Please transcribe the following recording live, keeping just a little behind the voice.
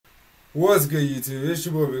What's good, YouTube? It's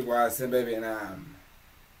your boy BIGYSNBABY, and I'm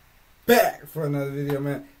back for another video,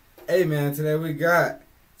 man. Hey, man, today we got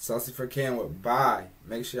SaucyforCam with Bye.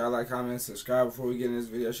 Make sure y'all like, comment, and subscribe before we get in this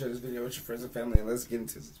video. Share this video with your friends and family, and let's get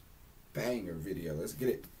into this banger video. Let's get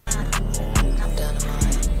it.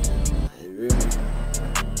 You ready?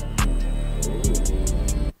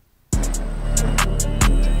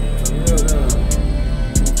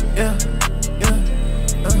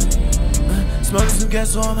 Smoking some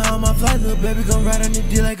gas, so I'm high on my flight. Little baby gon' ride on the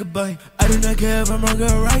D like a bike. I do not care if I'm wrong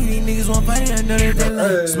or right. These niggas won't fight it, I know that they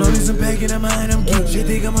like. Smoking some pack and I'm high and I'm geek. She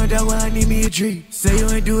think I'm a dog, well I need me a treat. Say you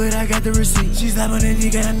ain't do it, I got the receipt. She slap on the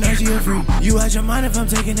dick and I know she a freak. You out your mind if I'm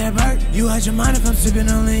taking that bird. You out your mind if I'm sipping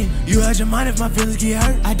on lean. You out your mind if my feelings get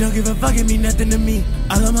hurt. I don't give a fuck, it mean nothing to me.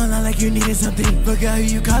 I love my line like you needed something. Fuck out who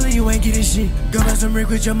you callin', you ain't getting shit. Go buy some Rick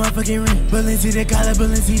with your motherfucking ring. Balenci the collar,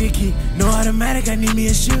 Balenci the key. No automatic, I need me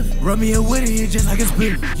a shift. Rub me a woody, it just like a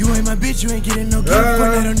split. You ain't my bitch, you ain't getting no gift.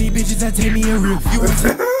 Fortnite on these bitches, I take me a riff. You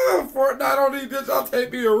Fortnite on these bitches, I'll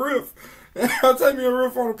take me a riff. I'll take me a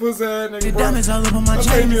riff on a pussy ass nigga. The diamonds all up on my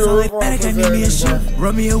chain, it's all automatic, I need me a shift.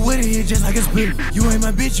 Rub me a woody, it just like a split. You ain't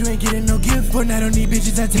my bitch, you ain't getting no gift. Fortnite on these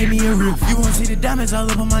bitches, I take me a riff. You won't see the diamonds all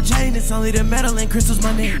up on my chain, it's only the metal and crystals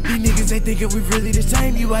my name. These niggas, they thinkin' we really the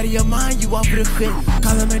same. You out of your mind, you off for the fit.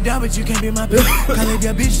 Call him a dog, but you can't be my bitch. Call up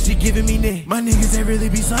your bitch, she giving me neck. My niggas, they really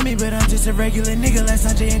be on me, but I'm just a regular nigga like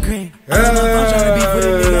Sanjay and Craig. I'm tryna beef with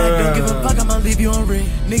a nigga, I don't give a fuck, I'ma leave you on red.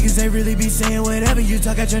 Niggas, they really be saying whatever, you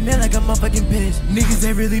talk out your neck like I'm a fucking pissed. Niggas,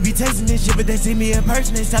 they really be tasting this shit, but they see me in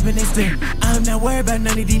person, they stop and they stare. I'm not worried about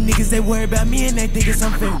none of these niggas, they worry about me and they think it's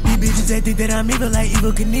unfair. These bitches, they think that I'm evil like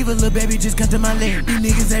Evil Knievel, little baby, just come to my lair. These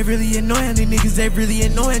niggas, they really annoying, these niggas, they really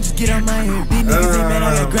annoying, just get on my hair. These niggas, they mad,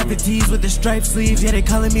 I got graphic tees with the striped sleeves, yeah, they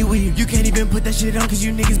calling me weird. You can't even put that shit on, cause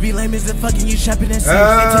you niggas be lame as the fucking you shopping at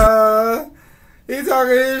Sears. He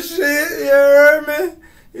talking his shit, you heard me?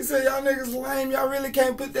 He said y'all niggas lame, y'all really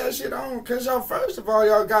can't put that shit on. Cause y'all, first of all,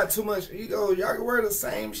 y'all got too much ego. Y'all can wear the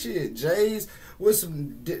same shit. J's with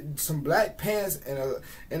some black pants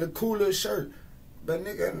and a cool little shirt. But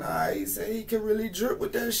nigga, nah, he said he can really drip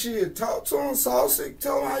with that shit. Talk to him, Saucy.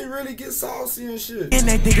 Tell him how you really get saucy and shit. And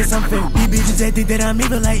they think it's unfair. These bitches, they think that I'm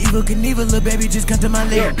evil like Evil Knievel, little baby, just come to my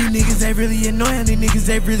lair. These niggas, they really annoying. These niggas,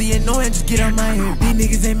 they really annoying, just get on my hair. These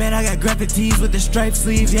niggas, they mad, I got graphic tees with the striped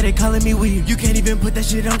sleeves, yeah, they calling me weird. You can't even put that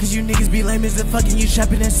shit on, cause you niggas be lame as the fucking you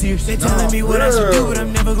shopping at Sears. They telling me what I should do, but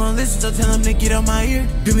I'm never gonna listen, so tell them to get on my ear.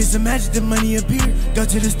 Do me some magic, the money appear. Go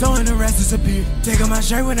to the store and the rest disappear. Take off my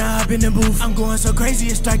shirt when I hop in the booth. I'm going so crazy,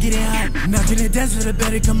 it start getting hot. Knocking it down so the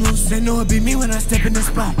better come loose. They know it be me when I step in the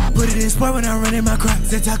spot. Put it in sport when I run in my crocs.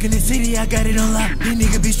 They talking the city, I got it on lock. These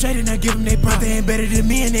niggas be straight and I give them they prop. They ain't better than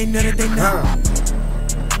me and they know that they not.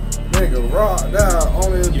 Nigga raw down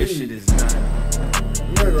on the beat. Your shit is not.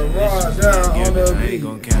 Nigga raw down on the beat. I ain't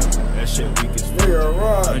gon' count. That shit weak as fuck. Nigga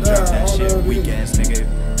raw down that on shit the weak beat. ass nigga.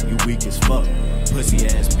 You weak as fuck. Pussy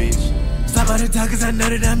ass bitch. Stop out the talk cause I know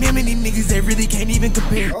that I'm him and these niggas they really can't even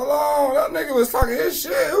compare. Hold on, that nigga was talking his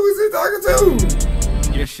shit. Who is he talking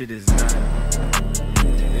to? Your shit is not.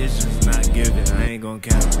 It's just not giving. I ain't gon'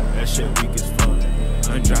 count. That shit weak as fuck.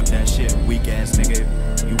 Undrop that shit, weak ass nigga.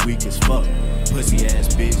 You weak as fuck. Pussy ass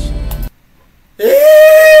bitch.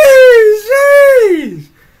 Sheesh!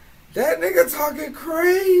 That nigga talking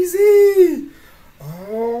crazy.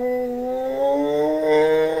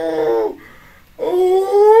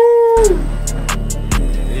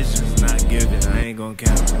 It's just not giving. I ain't gon'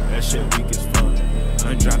 count. That shit weak as fuck.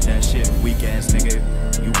 Undrop that shit, weak ass nigga.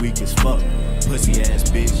 You weak as fuck. Pussy ass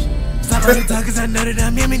bitch. Stop all the talk cause I know that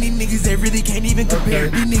I'm him and these niggas they really can't even compare.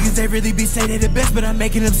 These niggas they really be say they the best, but I'm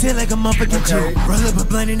making them sit like a motherfucking chill. Roll up a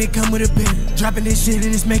blunt and it come with a pen. Dropping this shit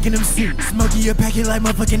and it's making them sick. Smoking your packet like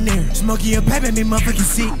motherfucking air. Smoking your pipe and me motherfucking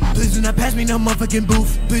sick. Please do not pass me no motherfucking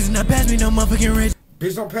booth. Please do not pass me no motherfucking rich.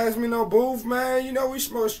 Bitch, don't pass me no booth, man. You know we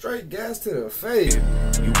smoke straight gas to the face.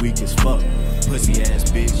 You weak as fuck. Pussy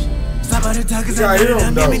ass bitch. Stop all the talk cause I know that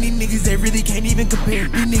I'm him and these niggas they really can't even compare.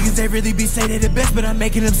 These niggas they really be say they the best, but I'm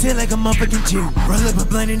making them sit like a motherfucking chill. Roll up a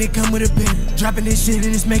blunt and it come with a pen. Dropping this shit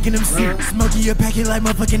and it's making them sick. Smoking your packet like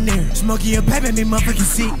motherfucking air. Smoking your pipe and me motherfucking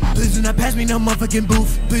sick. Please do not pass me no motherfucking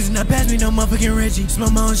booth. Please do not pass me no motherfucking Reggie.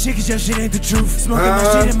 Smoke my own shit cause your shit ain't the truth. Smoking my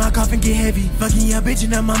shit and my coffin get heavy. Fucking your bitch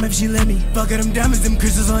and her mom if she let me. Fuck her them diamonds, them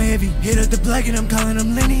crystals on heavy. Hit up the plug and I'm calling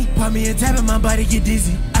them Lenny. Pop me a tab and my body get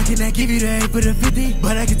dizzy. I cannot give you the 8 for the 50,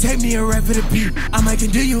 but I can take me a right for the P. I might can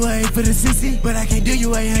do you a 8 for the 60, but I can't do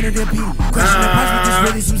you 800 a P. Question the price, but this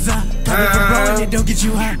really some za. Call me from bro and it don't get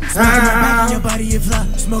you hot. Smoking my back and your body it fly.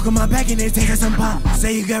 Smoking my back and it takes some pop.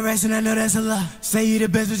 Say you got rest and I know that's a lie. Say you the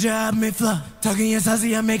best with your album it flop. Talking your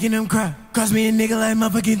saucy, I'm making them cry. Cross me a nigga like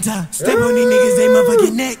motherfucking top. Step on these niggas, they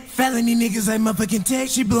motherfucking neck. Felony niggas like motherfucking tech.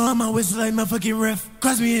 She blow on my whistle like motherfucking ref.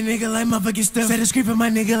 Cross me a nigga like motherfucking stuff. Set a script for my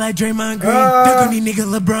nigga like Draymond Green. Duck on these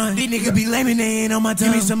nigga LeBron. These niggas be lame and they ain't on my tongue.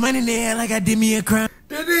 Give me some money in their head like I did me a crime.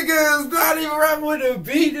 The nigga is not even rapping with a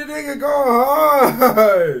beat. The nigga going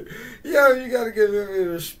hard. Yo, you gotta give him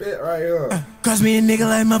respect right here. Cross me a nigga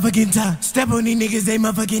like motherfucking top. Step on these niggas, they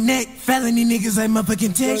motherfucking neck. Felony niggas like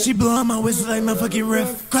motherfucking tech. She blow on my whistle like motherfucking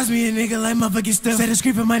ref. Cross me a nigga like motherfucking stuff. Set a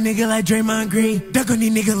script for my nigga like Draymond Green. Duck on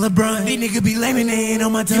these nigga LeBron. These niggas be lame and they ain't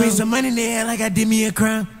on my tongue. Give me some money in their head like I did me a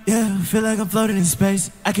crime. Yeah, I feel like I'm floating in space.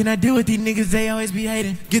 I cannot deal with these niggas, they always be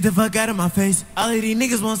hating. Get the fuck out of my face. All of these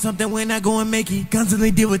niggas want something when I go and make it. Constantly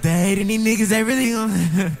deal with the hate and these niggas, they really gon'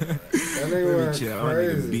 That nigga went chill. I'm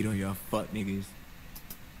crazy. nigga beat on y'all fuck niggas.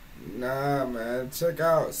 Nah, man. Check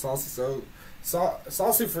out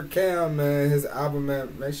Saucy for Cam, man. His album,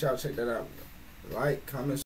 man. Make sure y'all check that out. Like, comment,